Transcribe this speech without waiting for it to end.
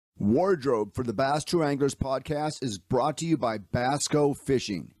Wardrobe for the Bass True Anglers podcast is brought to you by Basco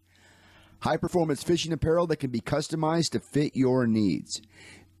Fishing. High-performance fishing apparel that can be customized to fit your needs.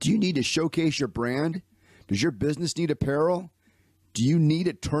 Do you need to showcase your brand? Does your business need apparel? Do you need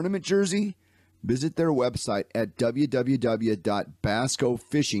a tournament jersey? Visit their website at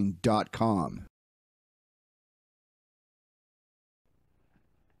www.bascofishing.com.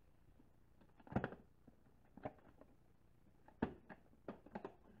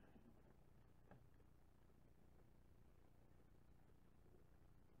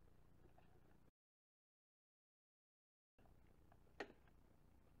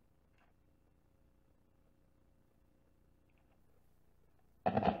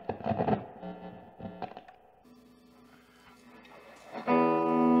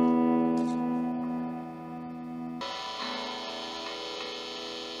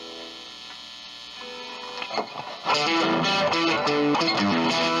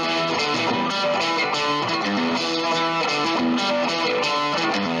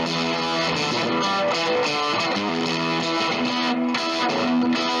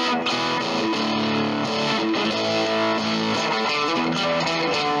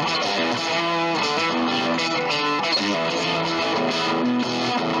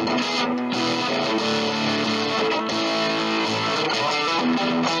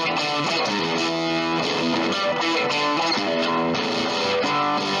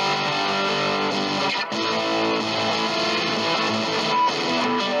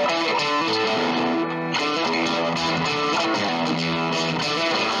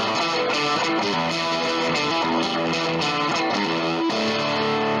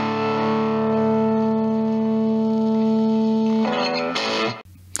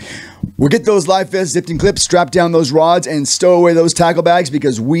 We'll get those live vests zipped in clips, strap down those rods, and stow away those tackle bags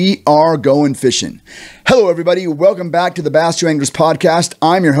because we are going fishing. Hello, everybody. Welcome back to the Bass True Anglers podcast.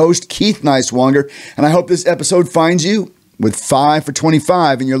 I'm your host, Keith Nicewonger, and I hope this episode finds you with 5 for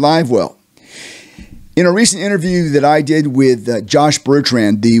 25 in your live well. In a recent interview that I did with Josh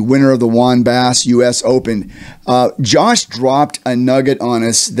Bertrand, the winner of the Juan Bass U.S. Open, Josh dropped a nugget on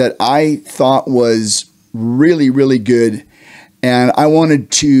us that I thought was really, really good. And I wanted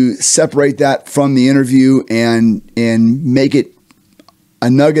to separate that from the interview and make it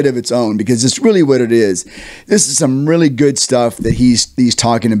a nugget of its own, because it's really what it is. This is some really good stuff that he's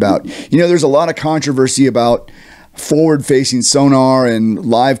talking about. You know, there's a lot of controversy about forward-facing sonar and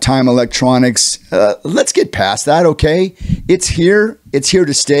live-time electronics. Let's get past that, okay? It's here. It's here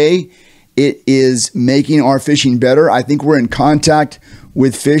to stay. It is making our fishing better. I think we're in contact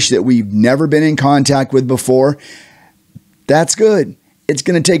with fish that we've never been in contact with before. That's good. It's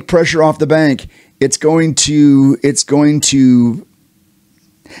going to take pressure off the bank. It's going to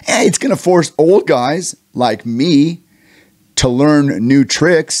force old guys like me to learn new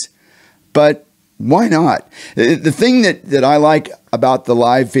tricks, but why not? The thing that I like about the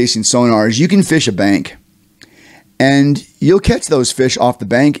live facing sonar is you can fish a bank and you'll catch those fish off the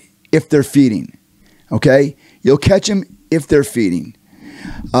bank if they're feeding. Okay? You'll catch them if they're feeding.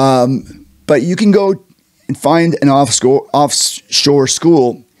 But you can go and find an offshore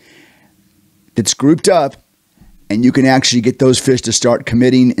school that's grouped up, and you can actually get those fish to start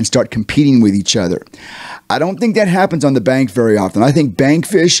committing and start competing with each other. I don't think that happens on the bank very often. I think bank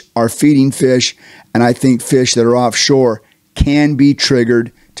fish are feeding fish, and I think fish that are offshore can be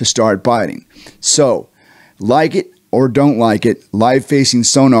triggered to start biting. So, like it or don't like it, live facing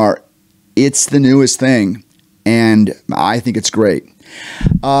sonar, it's the newest thing, and I think it's great.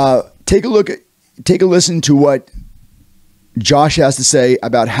 Take a listen to what Josh has to say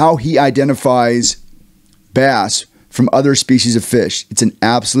about how he identifies bass from other species of fish. It's an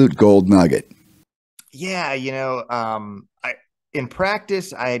absolute gold nugget. Yeah, in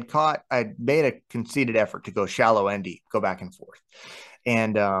practice, I'd made a conceited effort to go shallow endy, go back and forth.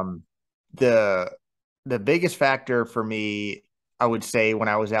 And the biggest factor for me, I would say, when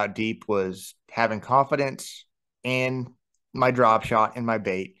I was out deep was having confidence in my drop shot and my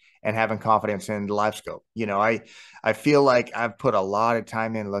bait, and having confidence in the live scope. You know, I feel like I've put a lot of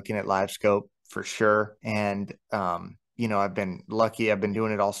time in looking at live scope for sure. And, I've been lucky. I've been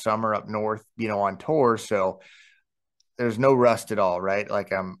doing it all summer up north, on tour. So there's no rust at all, right?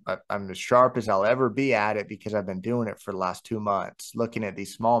 Like I'm as sharp as I'll ever be at it because I've been doing it for the last 2 months, looking at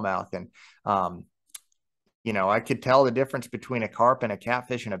these smallmouth. And, I could tell the difference between a carp and a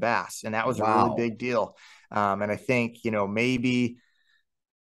catfish and a bass. And that was a really big deal. And I think, maybe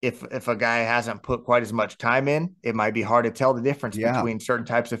if a guy hasn't put quite as much time in, it might be hard to tell the difference between certain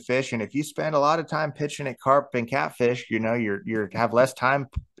types of fish. And if you spend a lot of time pitching at carp and catfish, you're have less time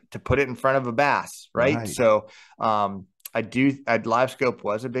to put it in front of a bass. Right. So, live scope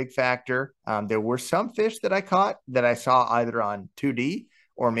was a big factor. There were some fish that I caught that I saw either on 2D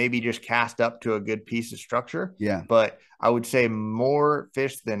or maybe just cast up to a good piece of structure. Yeah. But I would say more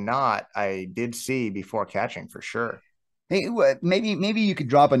fish than not, I did see before catching for sure. Hey, maybe you could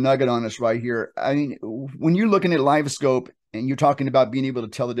drop a nugget on us right here. I mean, when you're looking at live scope and you're talking about being able to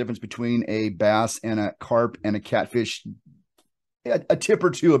tell the difference between a bass and a carp and a catfish, a tip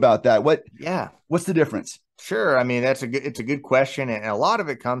or two about that. What's the difference? Sure. I mean, it's a good question. And a lot of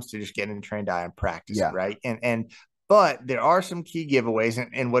it comes to just getting a trained eye and practice it, right? But there are some key giveaways.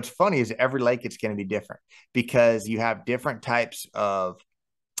 And what's funny is every lake, it's going to be different because you have different types of,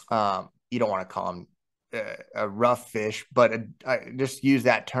 you don't want to call them a rough fish, but I just use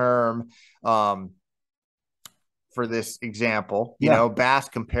that term, for this example, you know, bass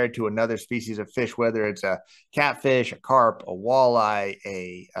compared to another species of fish, whether it's a catfish, a carp, a walleye,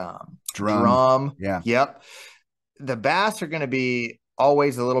 a drum. Yeah. Yep. The bass are going to be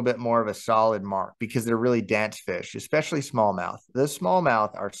always a little bit more of a solid mark because they're really dense fish, especially smallmouth. The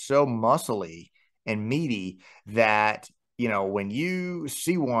smallmouth are so muscly and meaty that, you know, when you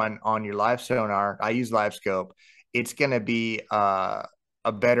see one on your live sonar, I use live scope, it's going to be a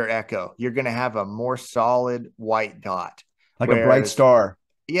better echo. You're going to have a more solid white dot. Like a bright star.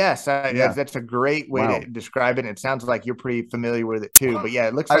 Yes. That's a great way to describe it. It sounds like you're pretty familiar with it too, but yeah,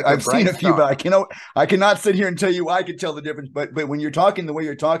 it looks like I've seen a few, but I cannot sit here and tell you I could tell the difference, but when you're talking the way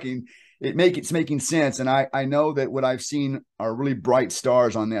you're talking, it's making sense. And I know that what I've seen are really bright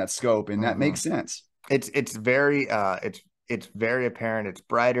stars on that scope, and that makes sense. It's very apparent. It's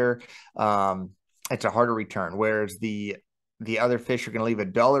brighter. It's a harder return. Whereas the other fish are going to leave a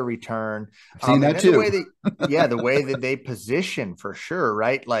duller return. I've seen that too. The way that they position for sure,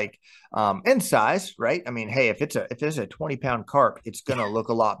 right? Like, and size, right? I mean, hey, if it's a 20-pound carp, it's going to look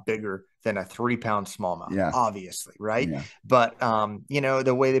a lot bigger than a 3-pound smallmouth, obviously, right? Yeah. But you know,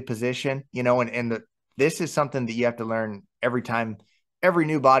 the way they position, you know, this is something that you have to learn every time, every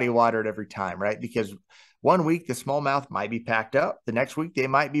new body of water at every time, right? Because one week the smallmouth might be packed up. The next week they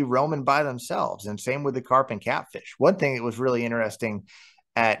might be roaming by themselves. And same with the carp and catfish. One thing that was really interesting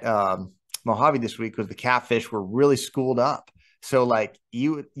at Mojave this week was the catfish were really schooled up. So like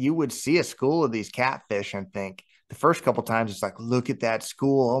you would see a school of these catfish and think the first couple of times it's like, look at that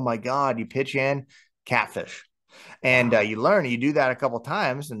school. Oh my God, you pitch in catfish. And you learn, you do that a couple of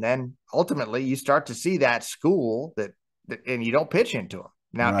times. And then ultimately you start to see that school that and you don't pitch into them.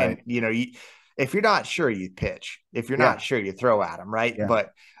 Now, and you know, if you're not sure, you pitch. If you're not sure, you throw at them, right? Yeah.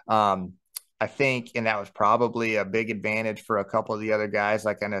 But I think, and that was probably a big advantage for a couple of the other guys.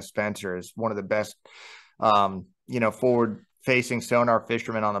 Like I know Spencer is one of the best, you know, forward-facing sonar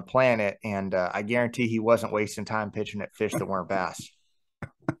fishermen on the planet, and I guarantee he wasn't wasting time pitching at fish that weren't bass.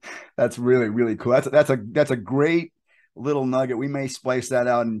 That's really, really cool. That's a great little nugget. We may splice that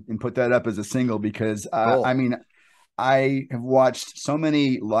out and put that up as a single because cool. I mean, I have watched so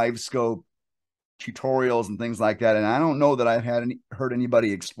many live scope tutorials and things like that, and I don't know that I've heard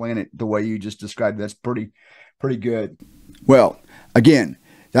anybody explain it the way you just described. That's pretty good. Well, again,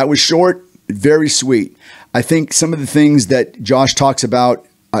 that was short, very sweet. I think some of the things that Josh talks about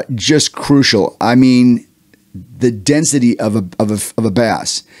just crucial. I mean, the density of a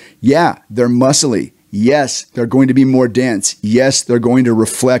bass. Yeah, they're muscly. Yes, they're going to be more dense. Yes, they're going to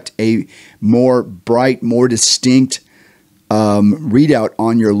reflect a more bright, more distinct readout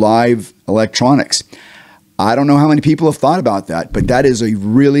on your live electronics. I don't know how many people have thought about that, but that is a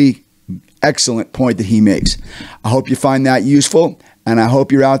really excellent point that he makes. I hope you find that useful, and I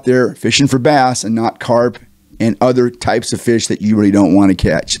hope you're out there fishing for bass and not carp and other types of fish that you really don't want to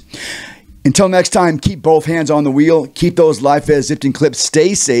catch. Until next time, keep both hands on the wheel, keep those live fed zipped in clips,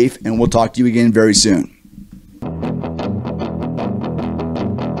 stay safe, and we'll talk to you again very soon.